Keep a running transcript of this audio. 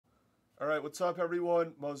All right, what's up,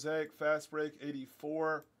 everyone? Mosaic Fast Break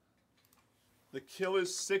 84. The kill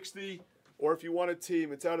is 60, or if you want a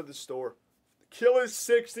team, it's out of the store. The kill is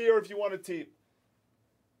 60, or if you want a team.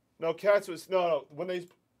 No, Cats was, no, when they,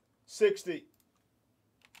 60.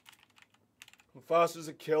 Foster's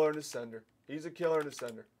a killer and a sender. He's a killer and a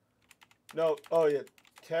sender. No, oh yeah,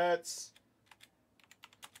 Cats.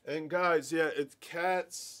 And guys, yeah, it's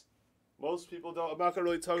Cats. Most people don't. I'm not gonna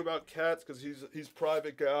really talk about Cats because he's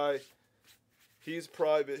private guy. He's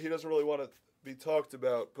private. He doesn't really want to be talked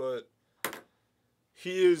about, but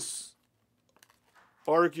he is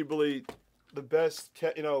arguably the best.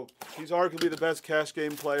 He's arguably the best cash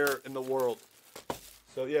game player in the world.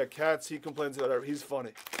 So yeah, Cats. He complains about everything. He's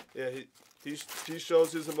funny. Yeah, he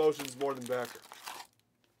shows his emotions more than Backer.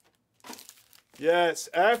 Yes,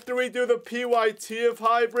 after we do the PYT of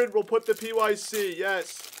hybrid, we'll put the PYC.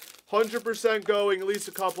 Yes, 100% going. At least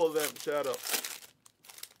a couple of them. Shadow.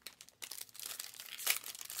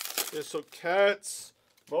 Yeah, so Cats,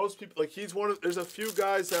 most people, like he's one of, there's a few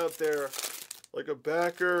guys out there, like a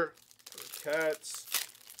Backer, or Cats,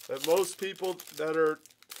 that most people that are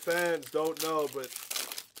fans don't know, but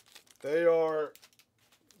they are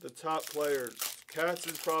the top players. Cats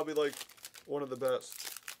is probably like one of the best.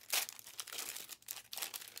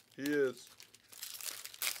 He is.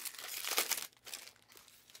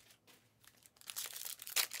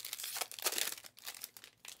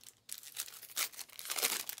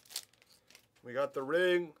 We got the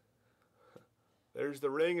ring. There's the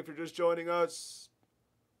ring. If you're just joining us,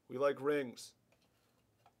 we like rings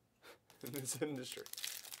in this industry.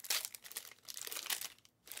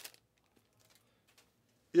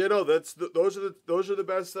 Yeah, no, those are the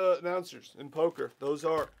best announcers in poker. Those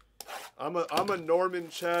are. I'm a Norman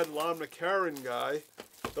Chad Lon McCarran guy.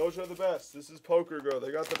 Those are the best. This is Poker Go.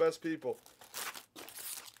 They got the best people.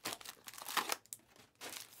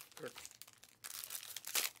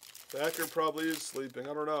 Backer probably is sleeping.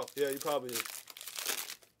 I don't know. Yeah, he probably is.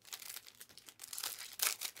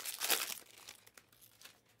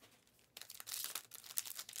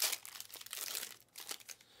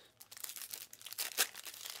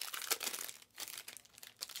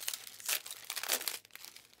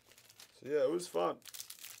 So yeah, it was fun.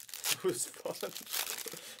 It was fun.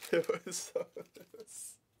 It was.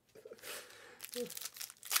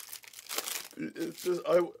 It's just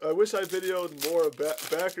I wish I videoed more.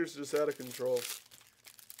 Backer's just out of control.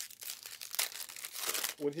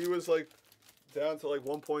 When he was like down to like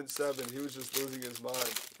 1.7, he was just losing his mind.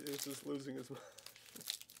 He was just losing his mind.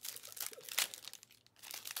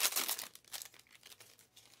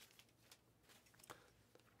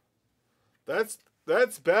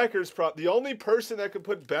 That's Backer's problem. The only person that can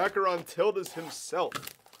put Backer on tilt is himself.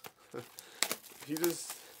 He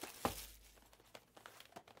just.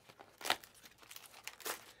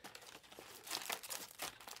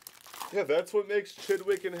 Yeah, that's what makes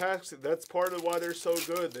Chidwick and Haxton. That's part of why they're so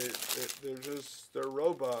good. They're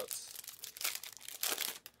robots.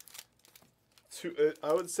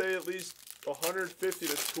 I would say at least 150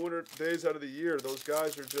 to 200 days out of the year, those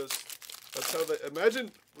guys are just. That's how they.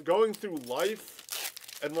 Imagine going through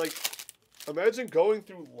life, and like, imagine going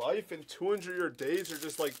through life and 200 of your days are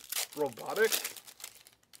just like robotic.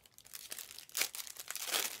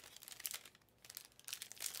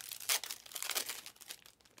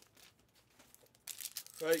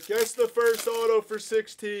 Right, guess the first auto for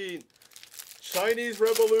 16. Chinese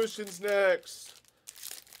Revolution's next.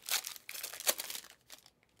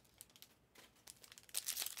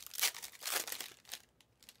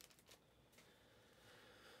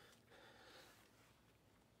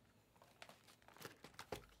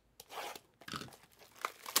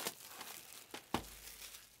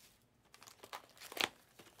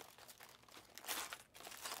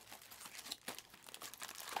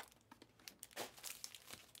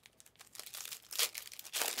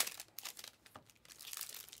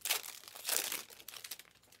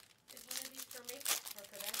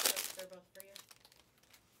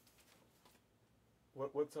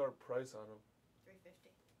 What's our price on them?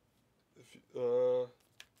 $350. If you,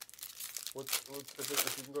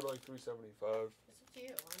 if you can go to like $375. It's up to you.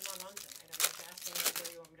 I'm not on tonight. I'm just asking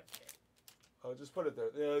where you want me to put it. I'll just put it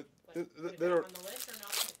there. Yeah, Put it on the list or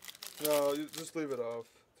not? No, you just leave it off.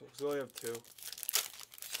 Because we only have 2.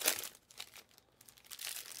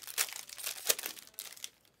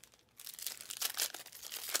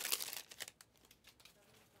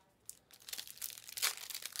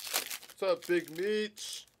 What's up, Big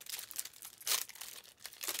Meech?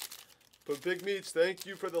 But Big Meech, thank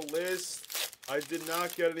you for the list. I did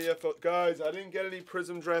not get any guys, I didn't get any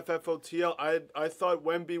Prism Draft FOTL. I thought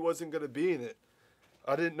Wemby wasn't going to be in it.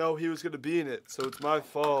 I didn't know he was going to be in it, so it's my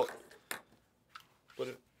fault.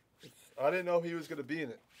 but I didn't know he was going to be in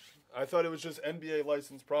it. I thought it was just NBA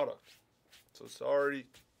licensed product. So sorry.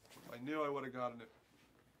 I knew I would have gotten it.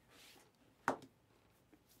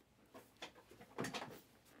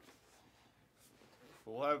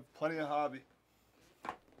 We'll have plenty of hobby.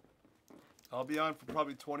 I'll be on for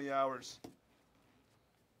probably 20 hours.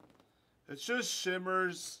 It's just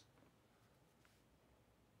shimmers.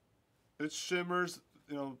 It's shimmers,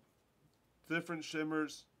 you know, different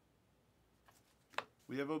shimmers.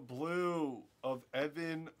 We have a blue of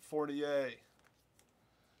Evan Fournier.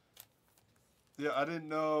 Yeah, I didn't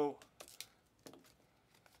know.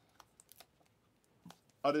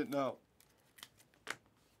 So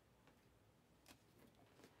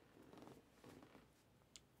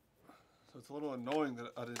it's a little annoying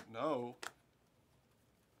that I didn't know.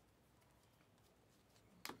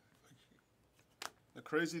 The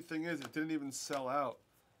crazy thing is, it didn't even sell out.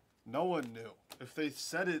 No one knew. If they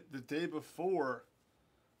said it the day before,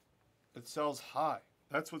 it sells high.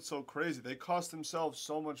 That's what's so crazy. They cost themselves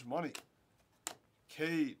so much money.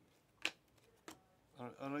 Cade.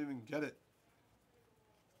 I don't even get it.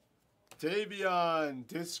 Davion,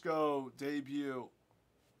 Disco debut.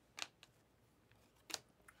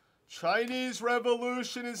 Chinese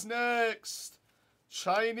Revolution is next.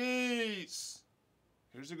 Chinese.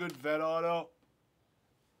 Here's a good vet auto.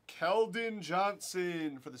 Keldon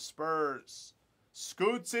Johnson for the Spurs.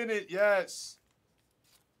 Scoot's in it, yes.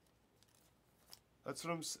 That's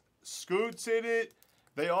what I'm saying. Scoot's in it.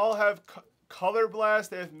 They all have color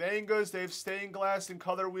blast. They have mangoes. They have stained glass and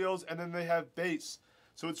color wheels. And then they have base.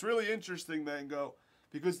 So it's really interesting, Mango,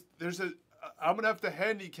 because I'm going to have to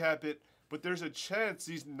handicap it, but there's a chance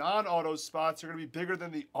these non-auto spots are going to be bigger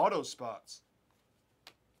than the auto spots.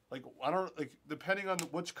 Like, depending on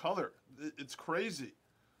which color. It's crazy.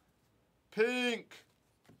 Pink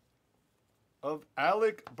of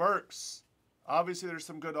Alec Burks. Obviously, there's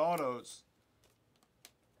some good autos.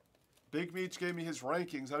 Big Meech gave me his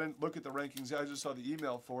rankings. I didn't look at the rankings. I just saw the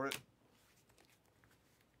email for it.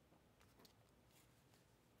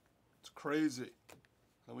 It's crazy.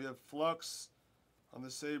 And we have Flux on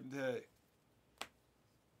the same day.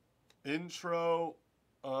 Intro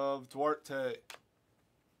of Duarte.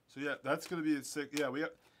 So, yeah, that's going to be a sick. Yeah, we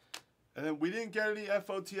have. And then we didn't get any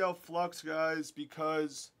FOTL Flux, guys,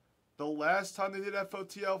 because the last time they did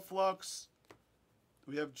FOTL Flux,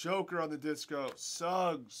 we have Joker on the disco,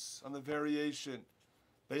 Suggs on the variation.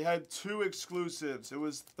 They had 2 exclusives. It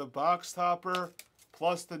was the box topper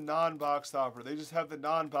plus the non-box topper. They just have the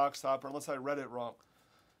non-box topper, unless I read it wrong.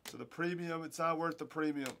 So the premium, it's not worth the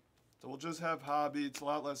premium. So we'll just have hobby. It's a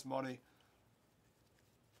lot less money.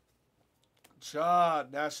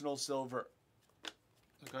 Jod, National Silver.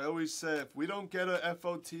 Like I always say, if we don't get a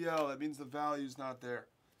FOTL, that means the value's not there.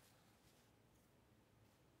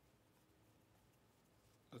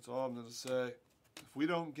 That's all I'm going to say. If we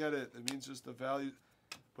don't get it, it means just the value.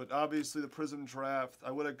 But obviously the Prism Draft,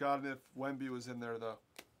 I would have gotten it if Wemby was in there, though.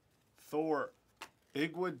 Thor.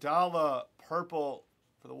 Iguodala, purple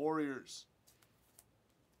for the Warriors.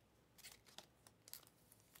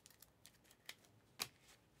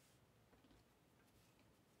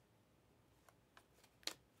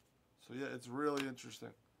 So, yeah, it's really interesting.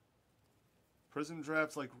 Prism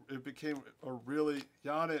Draft's like, it became a really...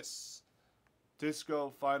 Giannis, Disco,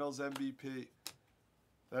 Finals MVP.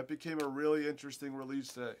 That became a really interesting release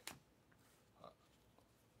day.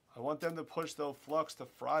 I want them to push, though, Flux to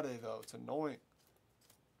Friday, though. It's annoying.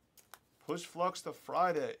 Push Flux to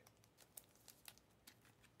Friday.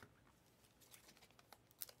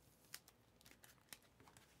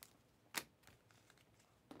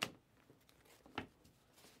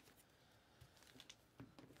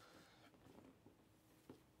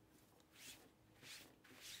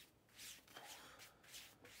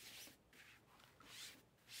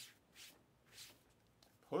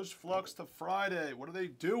 Push Flux to Friday. What are they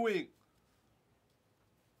doing?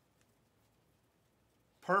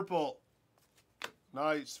 Purple.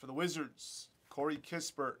 Nice for the Wizards. Corey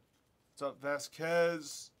Kispert. What's up,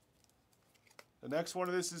 Vasquez? The next one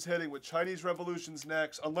of this is hitting with Chinese Revolutions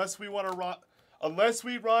next. Unless we want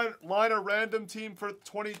to line a random team for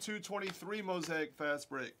 22-23 Mosaic Fast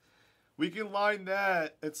Break. We can line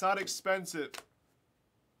that. It's not expensive.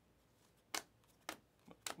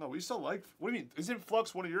 No, we still like... What do you mean? Isn't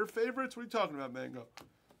Flux one of your favorites? What are you talking about, Mango?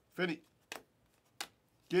 Finney.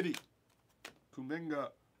 Giddy. Kuminga.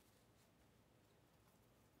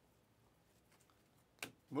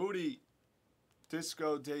 Moody.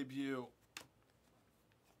 Disco debut.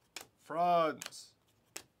 Franz.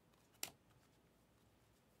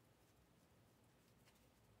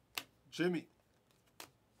 Jimmy.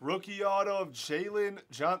 Rookie auto of Jalen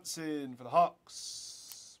Johnson for the Hawks.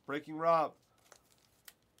 Breaking Rob.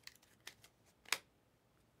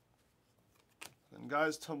 And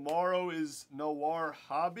guys, tomorrow is Noir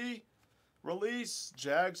Hobby release.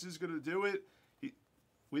 Jags is going to do it.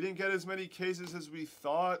 We didn't get as many cases as we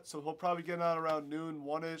thought, so he'll probably get out around noon,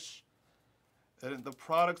 1-ish. And the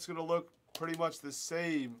product's going to look pretty much the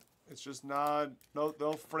same. It's just no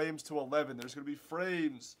frames to 11. There's going to be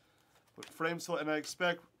frames, but frames to, and I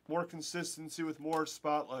expect more consistency with more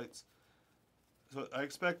spotlights. So I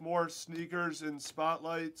expect more sneakers and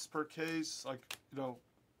spotlights per case, like, you know,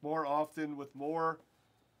 more often with more.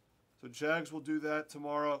 So Jags will do that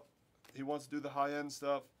tomorrow. He wants to do the high-end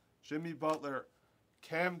stuff. Jimmy Butler,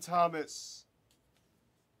 Cam Thomas.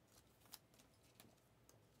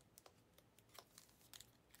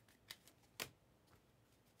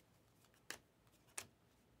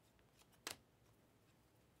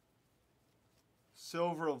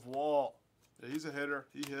 Silver of Wall. Yeah, he's a hitter.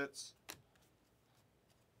 He hits.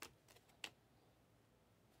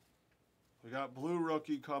 We got blue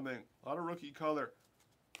rookie coming. A lot of rookie color.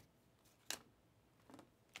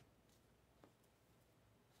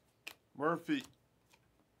 Murphy.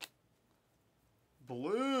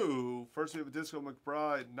 Blue. First we have a Disco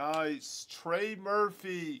McBride. Nice. Trey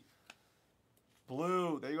Murphy.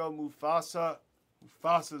 Blue. There you go, Mufasa.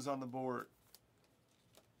 Mufasa's on the board.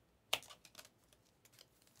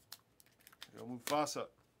 There you go, Mufasa.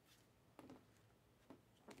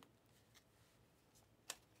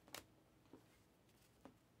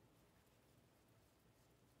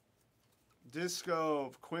 Disco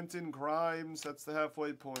of Quentin Grimes. That's the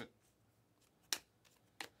halfway point.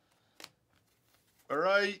 All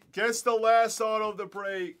right. Guess the last auto of the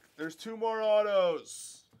break. There's 2 more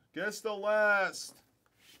autos. Guess the last.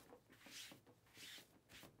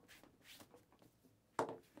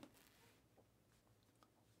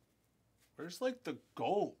 Where's like the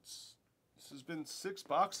golds? This has been 6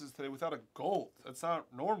 boxes today without a gold. That's not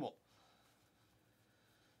normal.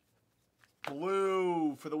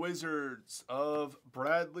 Blue for the Wizards of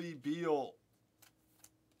Bradley Beal.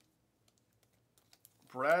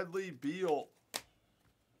 Bradley Beal.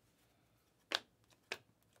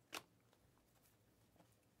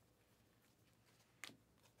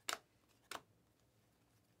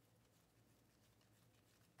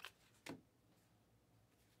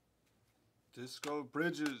 Disco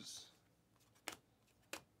Bridges.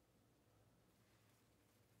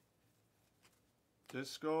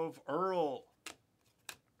 Disco of Earl.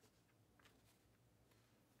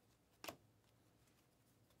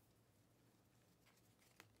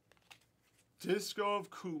 Disco of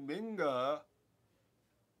Kuminga.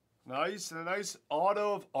 Nice. And a nice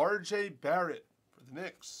auto of RJ Barrett for the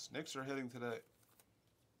Knicks. Knicks are hitting today.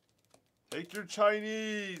 Take your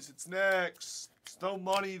Chinese. It's next. There's no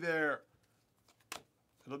money there.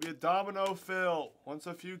 It'll be a domino fill. Once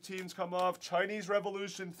a few teams come off. Chinese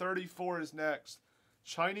Revolution 34 is next.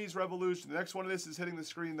 Chinese Revolution. The next one of this is hitting the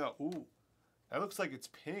screen, though. Ooh, that looks like it's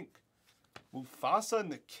pink. Mufasa in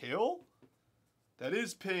the kill? That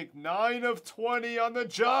is pink. 9 of 20 on the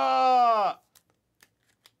jaw.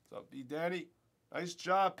 What's up, B. Danny? Nice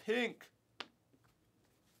jaw, pink.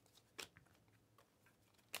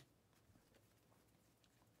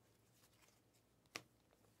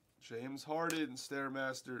 James Harden,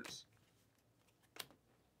 Stairmasters.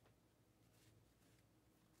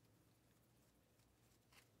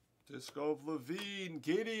 Disco of Levine.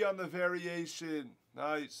 Giddy on the variation.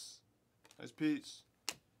 Nice. Nice piece.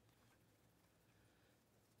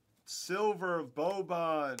 Silver of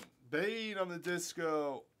Boban. Bane on the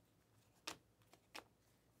disco.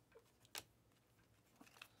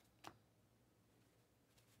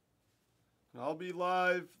 And I'll be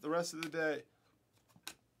live the rest of the day.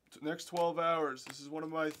 Next 12 hours. This is one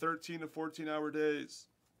of my 13 to 14 hour days.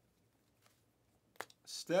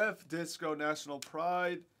 Steph Disco National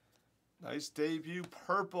Pride. Nice debut.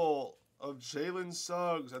 Purple of Jalen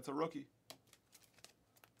Suggs. That's a rookie.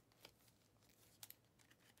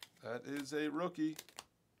 That is a rookie.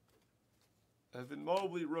 Evan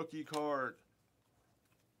Mobley rookie card.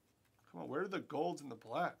 Come on, where are the golds and the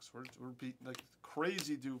blacks? We're beating like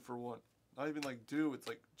crazy due for one. Not even like due. It's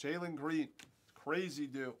like Jalen Green. It's crazy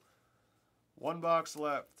due. 1 box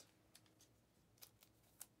left.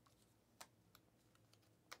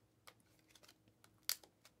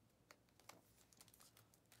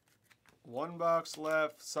 One box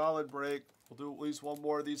left. Solid break. We'll do at least one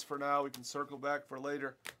more of these for now. We can circle back for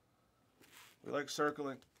later. We like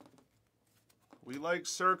circling. We like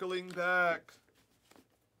circling back.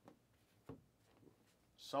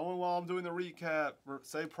 Someone, while I'm doing the recap,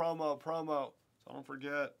 say promo, so I don't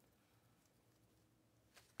forget.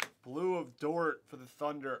 Blue of Dort for the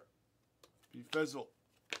Thunder. Be Fizzle.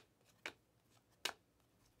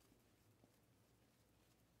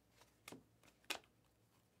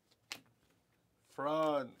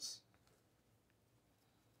 Franz.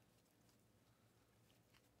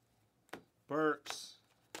 Burks.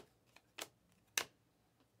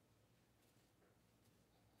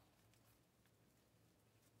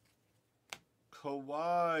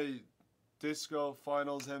 Kawhi. Disco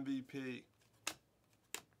Finals MVP.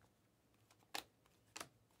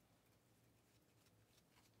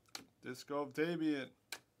 Disco of Damian.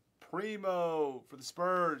 Primo for the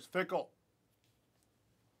Spurs. Fickle.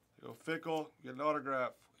 You go Fickle. You get an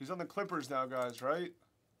autograph. He's on the Clippers now, guys, right?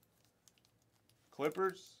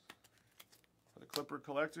 Clippers. For the Clipper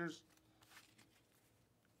collectors.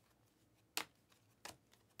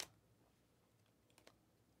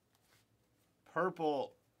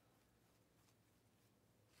 Purple.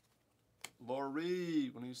 Laurie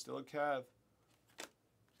when he's still a Cav.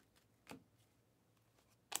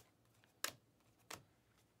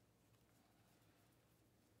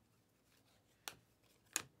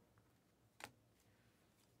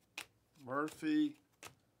 Murphy,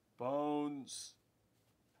 Bones,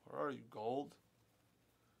 where are you, Gold?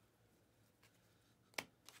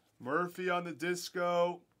 Murphy on the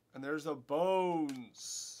Disco, and there's a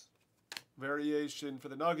Bones variation for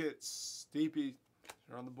the Nuggets. Deepy,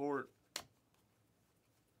 you're on the board.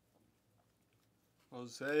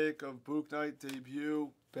 Mosaic of Book Night debut,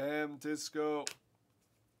 Bam Disco.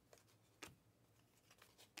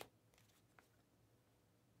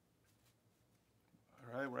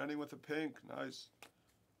 All right, we're ending with a pink. Nice.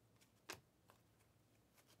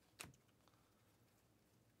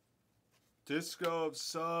 Disco of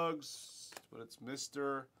Suggs, but it's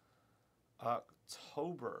Mr.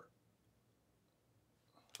 October.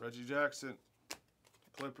 Reggie Jackson,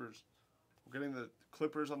 Clippers. We're getting the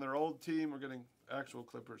Clippers on their old team. We're getting actual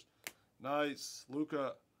Clippers. Nice.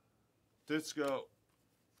 Luka, Disco,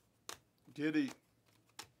 Giddy.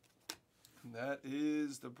 And that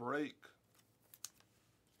is the break.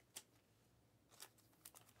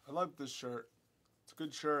 I like this shirt. It's a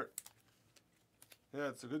good shirt. Yeah,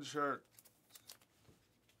 it's a good shirt.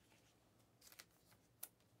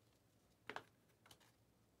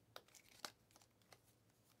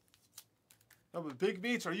 No, but Big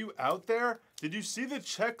Meats, are you out there? Did you see the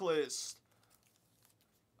checklist?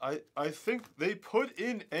 I think they put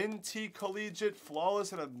in NT Collegiate,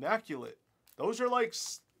 Flawless, and Immaculate. Those are like,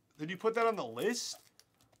 did you put that on the list?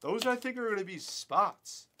 Those I think are going to be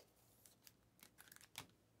spots.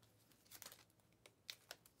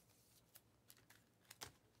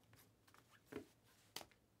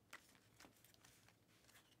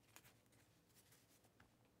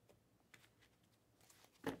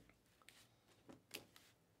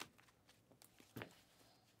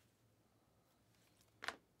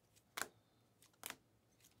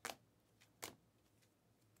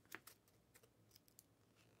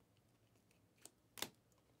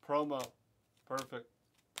 Promo. Perfect.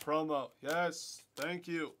 Promo. Yes. Thank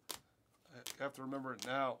you. I have to remember it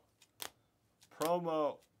now.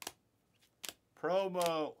 Promo.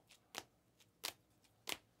 Promo.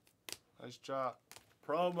 Nice job.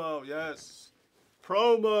 Promo. Yes.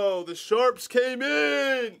 Promo. The Sharps came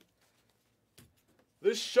in.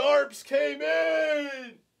 The Sharps came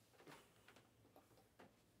in.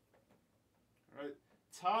 All right.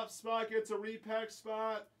 Top spot gets a repack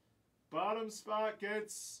spot. Bottom spot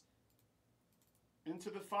gets into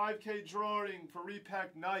the 5K drawing for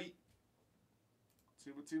repack night. Let's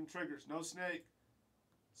see what team triggers. No snake.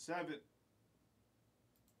 7,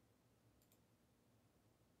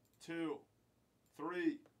 2,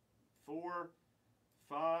 3, 4,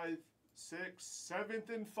 5, 6, 7th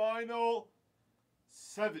and final.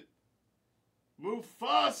 7.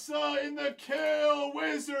 Mufasa in the Kill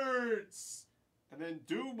Wizards. And then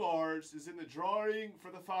Dumars is in the drawing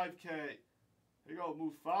for the 5K. There you go,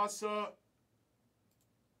 Mufasa.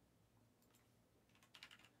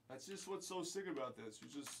 That's just what's so sick about this. You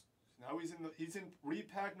just now he's in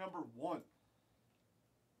repack number 1.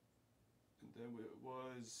 And then it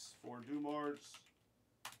was for Dumars.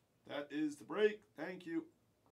 That is the break. Thank you.